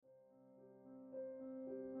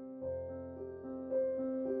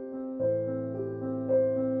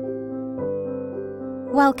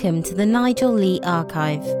Welcome to the Nigel Lee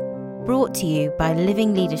Archive, brought to you by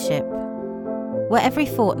Living Leadership, where every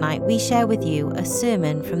fortnight we share with you a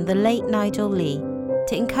sermon from the late Nigel Lee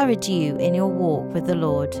to encourage you in your walk with the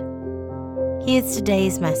Lord. Here's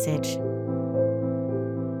today's message.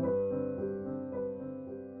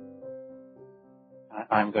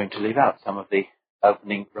 I'm going to leave out some of the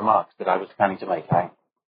opening remarks that I was planning to make.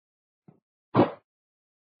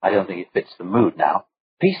 I don't think it fits the mood now.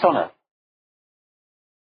 Peace on earth.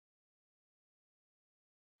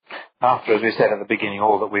 After, as we said at the beginning,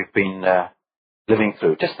 all that we've been living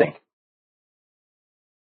through, just think.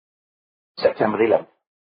 September the 11th.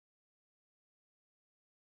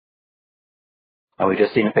 And we've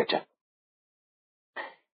just seen a picture.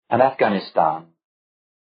 And Afghanistan.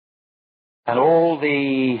 And all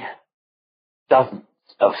the dozens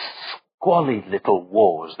of squalid little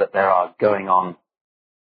wars that there are going on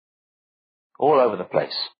all over the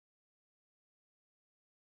place.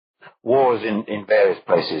 Wars in various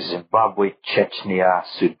places, Zimbabwe, Chechnya,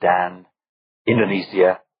 Sudan,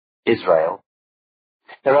 Indonesia, Israel.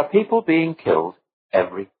 There are people being killed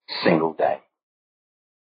every single day.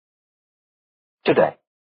 Today,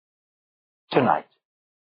 tonight,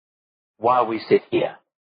 while we sit here.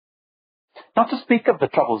 Not to speak of the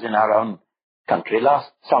troubles in our own country. Last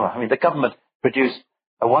summer, the government produced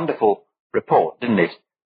a wonderful report, didn't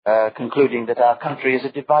it, concluding that our country is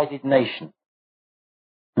a divided nation.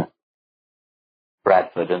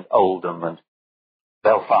 Bradford and Oldham and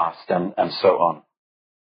Belfast and so on.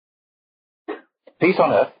 Peace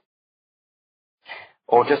on earth,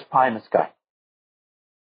 or just pie in the sky.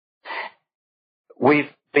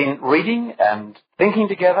 We've been reading and thinking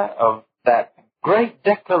together of that great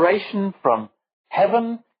declaration from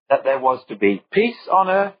heaven that there was to be peace on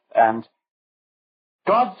earth and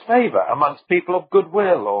God's favour amongst people of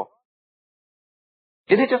goodwill, or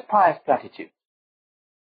is it just pious platitude?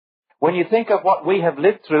 When you think of what we have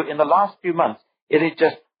lived through in the last few months, it is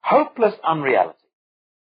just hopeless unreality.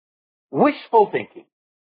 Wishful thinking.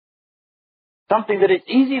 Something that it's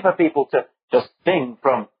easy for people to just sing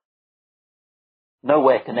from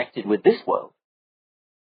nowhere connected with this world.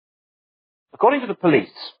 According to the police,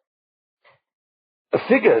 the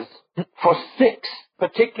figures for 6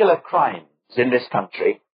 particular crimes in this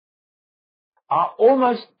country are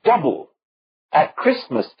almost double at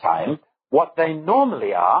Christmas time what they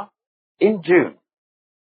normally are in June.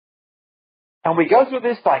 And we go through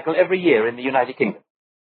this cycle every year in the United Kingdom.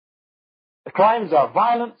 The crimes are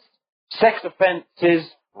violence, sex offences,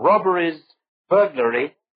 robberies,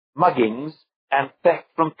 burglary, muggings, and theft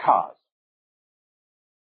from cars.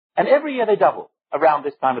 And every year they double around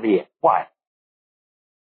this time of the year. Why?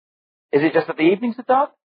 Is it just that the evenings are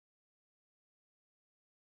dark?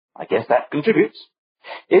 I guess that contributes.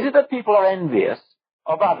 Is it that people are envious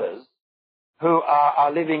of others who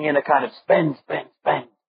are living in a kind of spend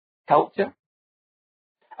culture?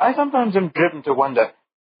 I sometimes am driven to wonder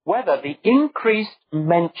whether the increased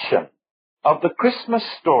mention of the Christmas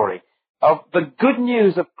story, of the good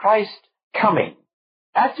news of Christ coming,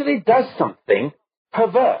 actually does something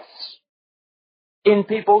perverse in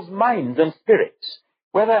people's minds and spirits.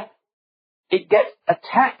 Whether it gets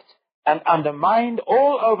attacked and undermined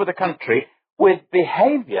all over the country with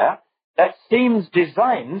behavior that seems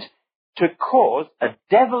designed to cause a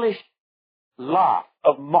devilish laugh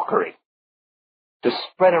of mockery to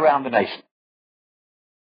spread around the nation.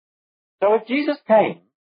 So if Jesus came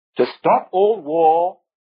to stop all war,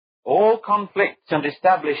 all conflicts, and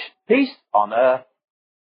establish peace on earth,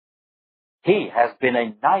 he has been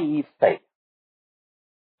a naive faith.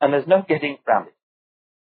 And there's no getting around it.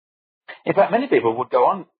 In fact, many people would go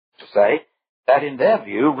on to say that in their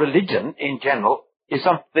view, religion in general is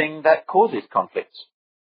something that causes conflicts.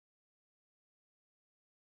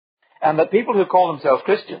 And that people who call themselves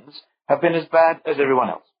Christians have been as bad as everyone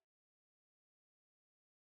else.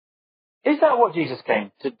 Is that what Jesus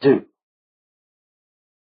came to do?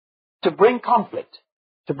 To bring conflict,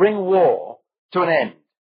 to bring war to an end?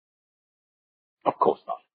 Of course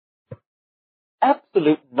not.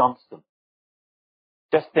 Absolute nonsense.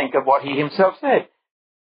 Just think of what he himself said.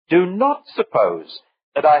 Do not suppose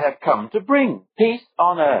that I have come to bring peace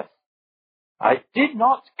on earth. I did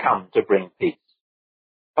not come to bring peace,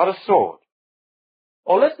 but a sword.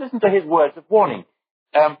 Or let's listen to his words of warning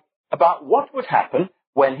about what would happen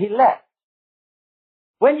when he left.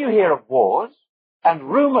 When you hear of wars and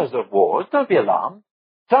rumours of wars, don't be alarmed.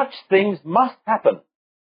 Such things must happen.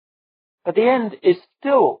 But the end is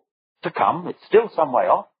still to come. It's still some way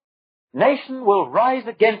off. Nation will rise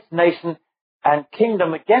against nation and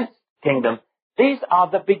kingdom against kingdom. These are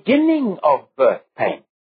the beginning of birth pain.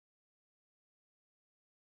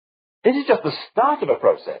 This is just the start of a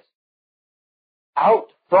process, out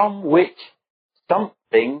from which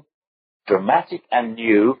something dramatic and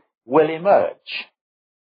new will emerge.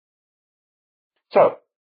 So,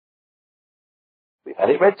 we've had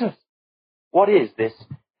it read to us. What is this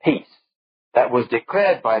peace that was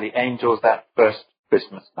declared by the angels that first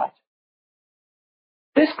Christmas night?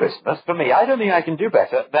 This Christmas, for me, I don't think I can do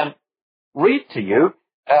better than read to you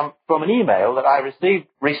from an email that I received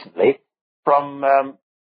recently from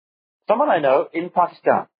someone I know in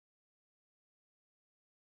Pakistan.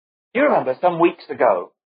 You remember some weeks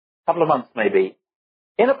ago, a couple of months maybe,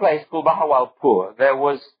 in a place called Bahawalpur, there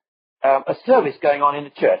was a service going on in the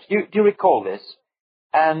church. Do you recall this?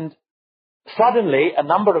 And suddenly a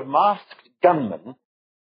number of masked gunmen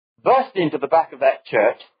burst into the back of that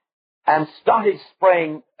church and started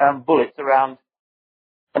spraying bullets around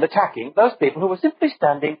and attacking those people who were simply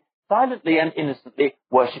standing silently and innocently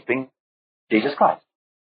worshipping Jesus Christ.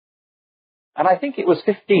 And I think it was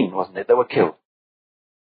 15, wasn't it, that were killed,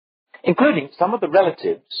 including some of the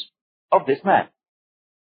relatives of this man.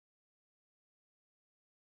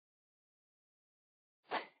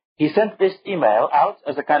 He sent this email out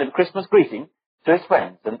as a kind of Christmas greeting to his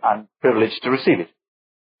friends, and I'm privileged to receive it.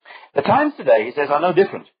 The times today, he says, are no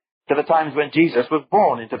different to the times when Jesus was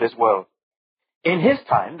born into this world. In his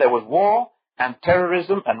time, there was war and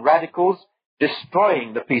terrorism and radicals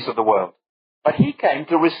destroying the peace of the world. But he came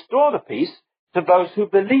to restore the peace to those who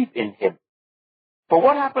believe in him. For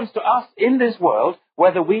what happens to us in this world,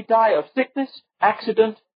 whether we die of sickness,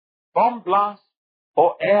 accident, bomb blast,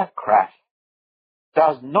 or air crash,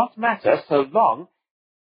 does not matter so long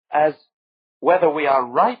as whether we are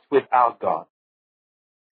right with our God.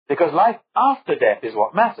 Because life after death is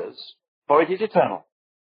what matters, for it is eternal.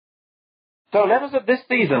 So let us at this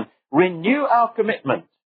season renew our commitment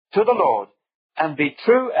to the Lord and be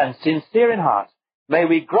true and sincere in heart. May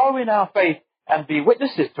we grow in our faith and be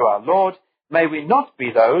witnesses to our Lord. May we not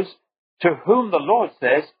be those to whom the Lord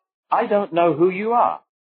says, I don't know who you are.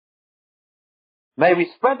 May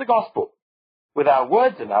we spread the gospel with our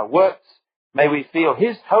words and our works. May we feel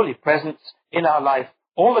his holy presence in our life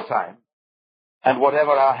all the time. And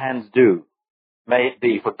whatever our hands do, may it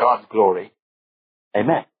be for God's glory.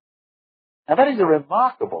 Amen. Now that is a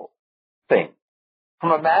remarkable thing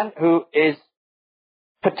from a man who is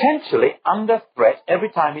potentially under threat every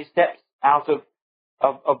time he steps out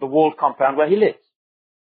of the walled compound where he lives.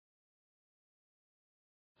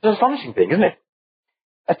 It's an astonishing thing, isn't it?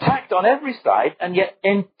 Attacked on every side and yet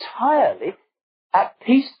entirely at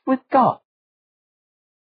peace with God.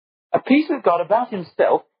 A peace with God about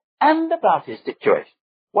himself and about his situation.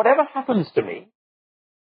 Whatever happens to me,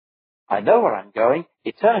 I know where I'm going.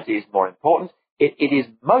 Eternity is more important. It is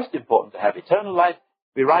most important to have eternal life,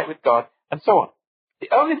 be right with God, and so on. The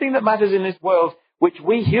only thing that matters in this world, which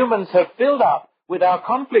we humans have filled up with our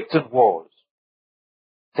conflicts and wars,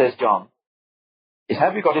 says John, is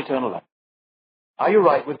have you got eternal life? Are you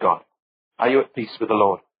right with God? Are you at peace with the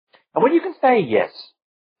Lord? And when you can say yes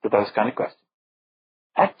to those kind of questions,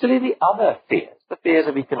 actually the other fears, the fears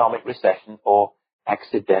of economic recession or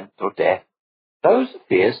accident or death, those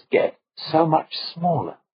fears get so much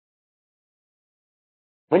smaller.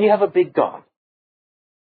 When you have a big God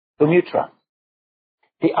whom you trust,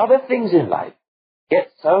 the other things in life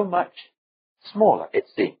get so much smaller, it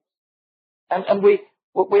seems. And we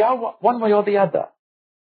are one way or the other.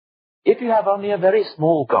 If you have only a very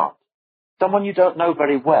small God, someone you don't know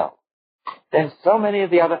very well, then so many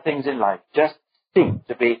of the other things in life just seem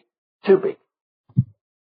to be too big.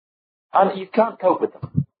 And you can't cope with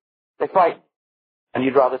them. They frighten you, and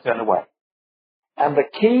you'd rather turn away. And the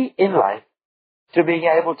key in life to being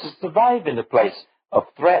able to survive in the place of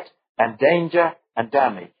threat and danger and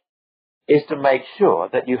damage is to make sure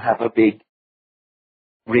that you have a big,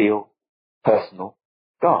 real, personal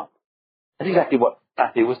God. That's exactly what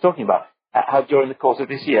Matthew was talking about, how during the course of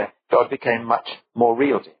this year, God became much more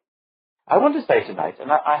real to him. I want to say tonight,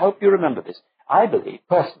 and I hope you remember this, I believe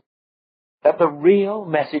personally that the real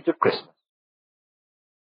message of Christmas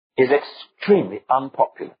is extremely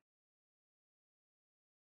unpopular.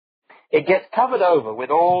 It gets covered over with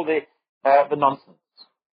all the nonsense.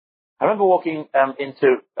 I remember walking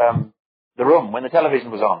into the room when the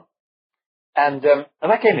television was on, and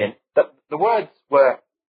I came in. The words were,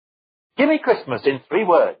 "Give me Christmas in 3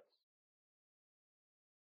 words."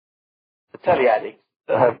 The telly addicts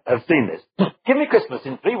have seen this. Give me Christmas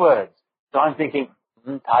in 3 words. So I'm thinking,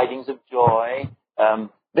 tidings of joy,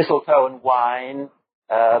 mistletoe and wine,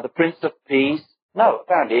 the Prince of Peace. No,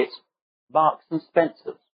 apparently it's Marks and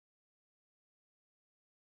Spencer's.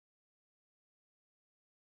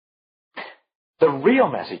 The real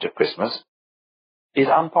message of Christmas is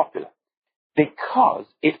unpopular because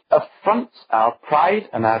it affronts our pride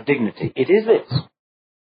and our dignity. It is this.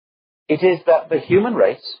 It is that the human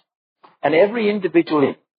race and every individual in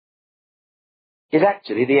it is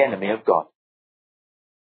actually the enemy of God.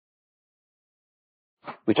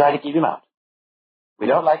 We try to keep him out. We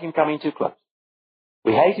don't like him coming too close.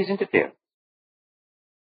 We hate his interference.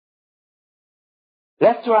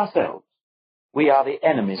 Left to ourselves, we are the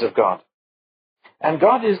enemies of God. And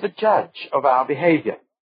God is the judge of our behavior.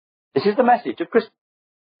 This is the message of Christians.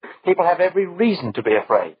 People have every reason to be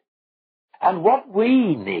afraid. And what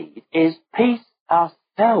we need is peace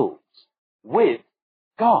ourselves with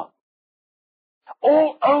God.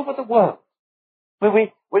 All over the world.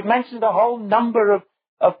 We've mentioned a whole number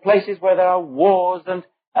of places where there are wars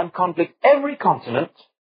and conflict. Every continent,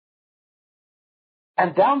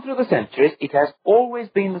 and down through the centuries, it has always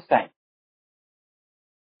been the same.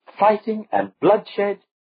 Fighting and bloodshed,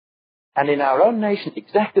 and in our own nation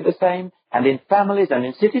exactly the same, and in families and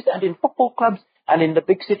in cities and in football clubs and in the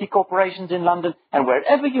big city corporations in London and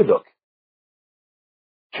wherever you look.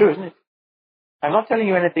 True, isn't it? I'm not telling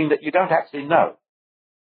you anything that you don't actually know.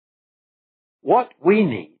 What we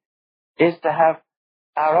need is to have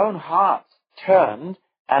our own hearts turned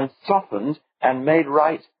and softened and made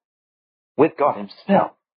right with God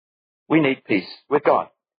himself. We need peace with God.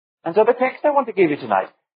 And so the text I want to give you tonight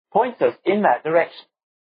points us in that direction.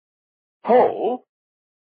 Paul,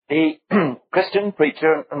 the Christian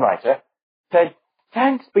preacher and writer, said,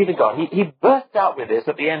 thanks be to God. He burst out with this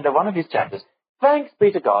at the end of one of his chapters. Thanks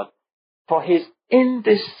be to God for his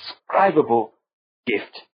indescribable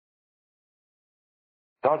gift.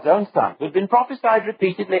 God's own son, who had been prophesied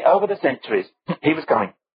repeatedly over the centuries. He was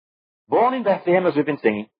coming. Born in Bethlehem, as we've been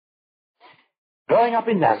singing. Growing up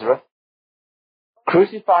in Nazareth.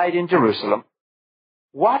 Crucified in Jerusalem.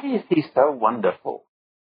 Why is he so wonderful?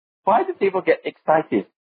 Why do people get excited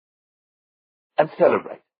and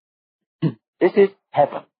celebrate? This is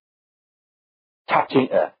heaven touching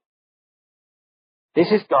earth.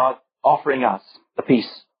 This is God offering us the peace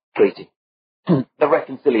treaty, the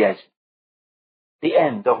reconciliation, the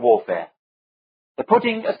end of warfare, the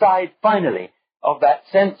putting aside finally of that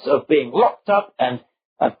sense of being locked up and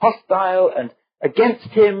hostile and against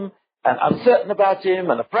him and uncertain about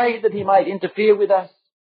him and afraid that he might interfere with us.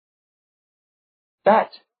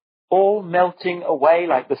 That all melting away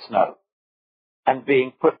like the snow and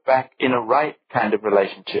being put back in a right kind of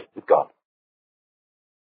relationship with God.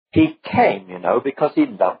 He came, because he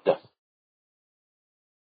loved us.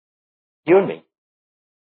 You and me.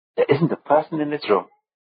 There isn't a person in this room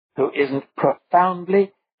who isn't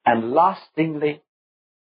profoundly and lastingly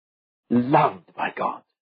loved by God.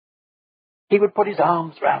 He would put his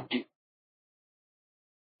arms round you.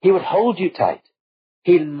 He would hold you tight.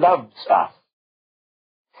 He loves us.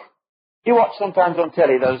 You watch sometimes on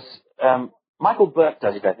telly those, Michael Burke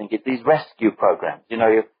does it, I think. It's these rescue programs.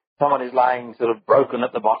 Someone is lying sort of broken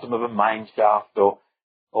at the bottom of a mine shaft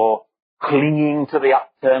or clinging to the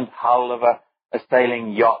upturned hull of a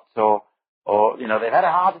sailing yacht or they've had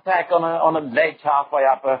a heart attack on a ledge halfway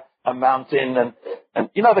up a mountain and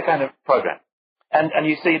the kind of program. And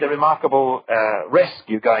you see the remarkable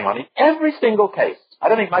rescue going on in every single case. I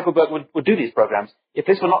don't think Michael Burke would do these programs if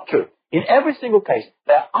this were not true. In every single case,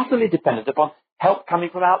 they're utterly dependent upon help coming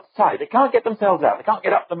from outside. They can't get themselves out. They can't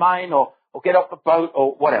get up the mine or get off the boat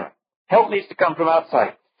or whatever. Help needs to come from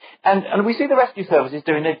outside. And we see the rescue services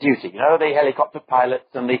doing their duty. The helicopter pilots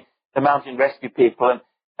and the mountain rescue people.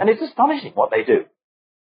 And it's astonishing what they do.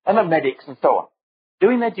 And the medics and so on.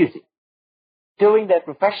 Doing their duty. Doing their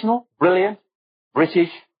professional, brilliant, British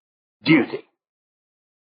duty.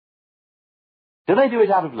 Do they do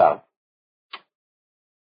it out of love?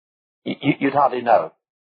 You'd hardly know.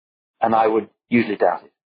 And I would usually doubt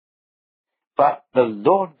it. But the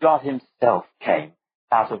Lord God himself came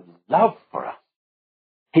out of love for us.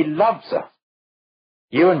 He loves us.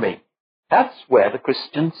 You and me. That's where the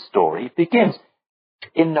Christian story begins.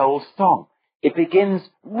 In Noel's song. It begins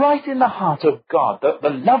right in the heart of God. The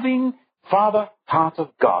loving Father heart of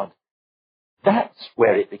God. That's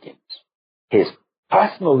where it begins. His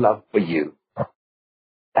personal love for you.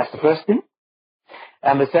 That's the first thing.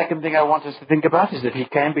 And the second thing I want us to think about is that he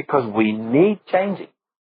came because we need changing.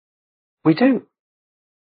 We do.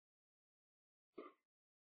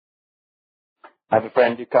 I have a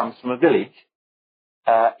friend who comes from a village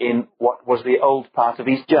in what was the old part of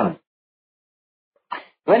East Germany.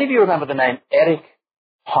 Do any of you remember the name Erich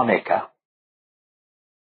Honecker?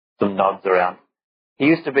 Some nods around. He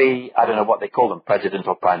used to be, I don't know what they call them, president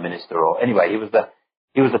or prime minister, or anyway, he was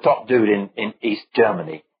the top dude in East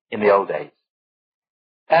Germany in the old days.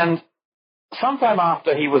 And sometime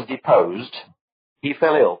after he was deposed, he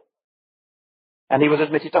fell ill. And he was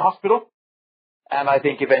admitted to hospital, and I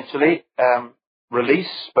think eventually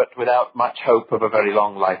release, but without much hope of a very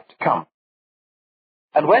long life to come.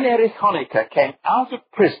 And when Erich Honecker came out of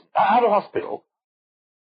hospital,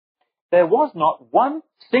 there was not one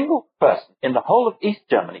single person in the whole of East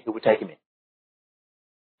Germany who would take him in.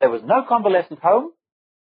 There was no convalescent home.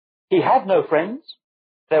 He had no friends.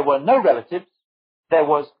 There were no relatives. There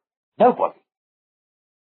was nobody.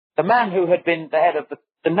 The man who had been the head of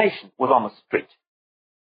the nation was on the street.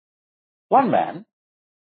 One man,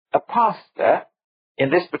 a pastor in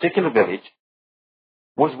this particular village,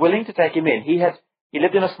 was willing to take him in. He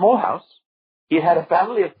lived in a small house. He had a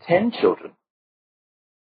family of 10 children.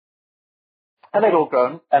 And they'd all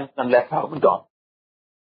grown and left home and gone.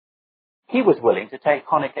 He was willing to take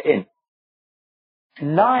Honecker in.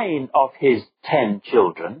 9 of his 10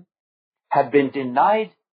 children had been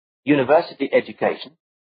denied university education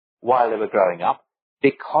while they were growing up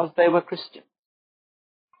because they were Christian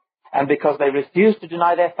and because they refused to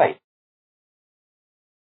deny their faith.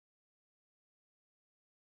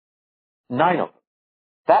 9 of them.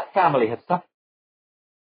 That family had suffered.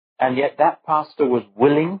 And yet that pastor was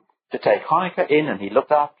willing to take Honecker in, and he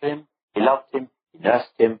looked after him, he loved him, he nursed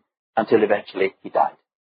him, until eventually he died.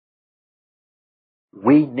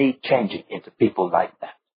 We need changing into people like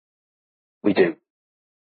that. We do.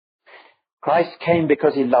 Christ came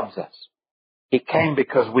because he loves us. He came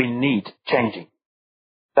because we need changing.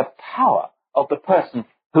 The power of the person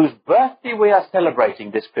whose birthday we are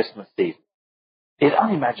celebrating this Christmas season is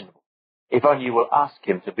unimaginable, if only you will ask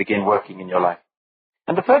him to begin working in your life.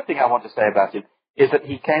 And the first thing I want to say about him is that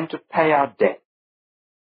he came to pay our debt.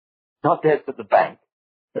 Not debts at the bank,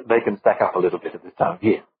 that they can stack up a little bit at this time of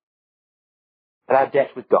year, but our debt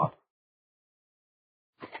with God.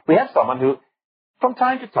 We have someone who, from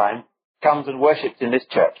time to time, comes and worships in this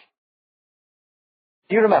church.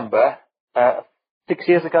 Do you remember 5, 6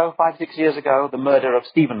 years ago, the murder of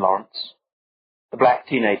Stephen Lawrence, the black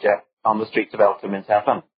teenager on the streets of Eltham in South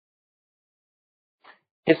London?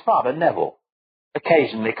 His father, Neville,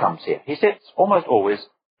 occasionally comes here. He sits almost always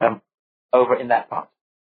over in that part.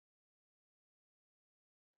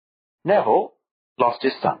 Neville lost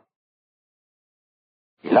his son.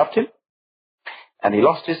 He loved him, and he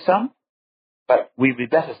lost his son, but we'd be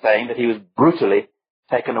better saying that he was brutally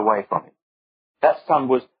taken away from him. That son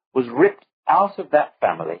was ripped out of that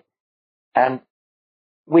family, and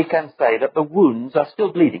we can say that the wounds are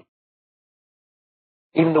still bleeding.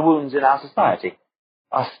 Even the wounds in our society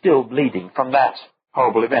are still bleeding from that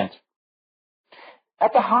horrible event.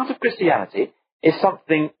 At the heart of Christianity is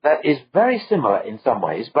something that is very similar in some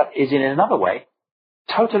ways, but is in another way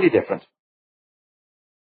totally different.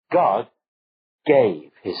 God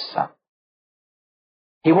gave his son.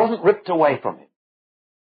 He wasn't ripped away from him.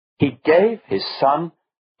 He gave his son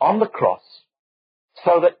on the cross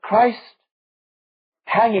so that Christ,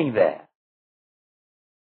 hanging there,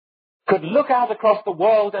 could look out across the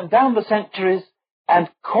world and down the centuries and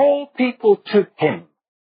call people to him,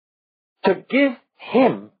 to give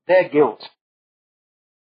him their guilt.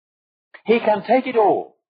 He can take it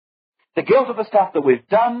all. The guilt of the stuff that we've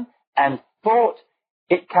done and thought,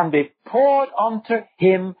 it can be poured onto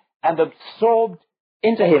him and absorbed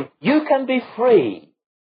into him. You can be free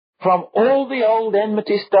from all the old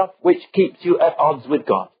enmity stuff which keeps you at odds with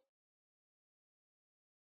God.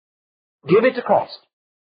 Give it to Christ.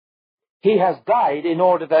 He has died in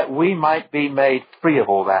order that we might be made free of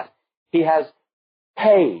all that. He has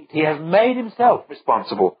paid. He has made himself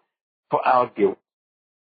responsible for our guilt.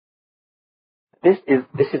 This is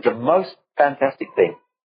the most fantastic thing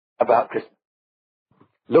about Christmas.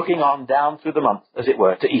 Looking on down through the months, as it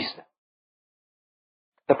were, to Easter.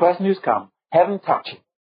 The person who's come, heaven touching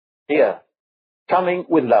the earth, coming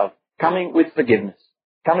with love, coming with forgiveness,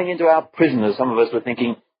 coming into our prison, as some of us were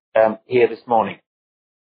thinking here this morning.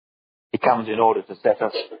 He comes in order to set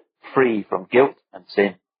us free from guilt and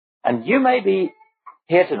sin. And you may be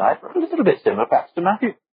here tonight, a little bit similar perhaps to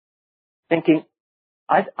Matthew, thinking,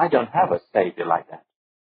 I don't have a Saviour like that.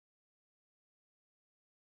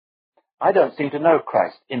 I don't seem to know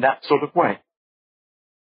Christ in that sort of way.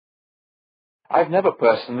 I've never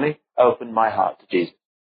personally opened my heart to Jesus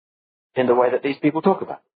in the way that these people talk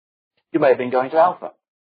about. You may have been going to Alpha,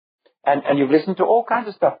 and you've listened to all kinds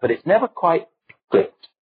of stuff, but it's never quite clicked.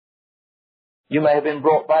 You may have been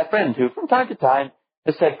brought by a friend who, from time to time,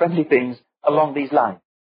 has said friendly things along these lines.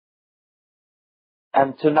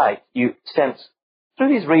 And tonight, you sense,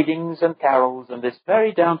 through these readings and carols and this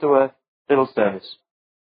very down-to-earth little service,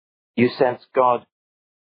 you sense God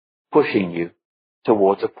pushing you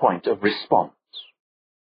towards a point of response.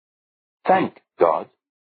 Thank God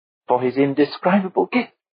for his indescribable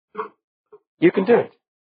gift. You can do it.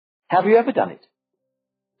 Have you ever done it?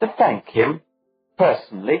 To thank him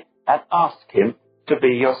personally and ask him to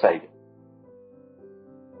be your Saviour.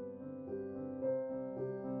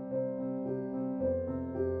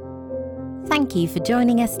 Thank you for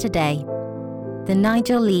joining us today. The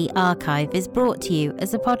Nigel Lee Archive is brought to you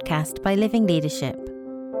as a podcast by Living Leadership.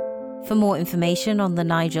 For more information on the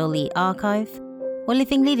Nigel Lee Archive or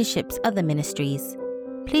Living Leadership's other ministries,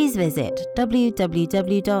 please visit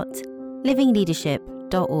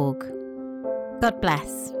www.livingleadership.org. God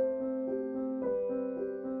bless.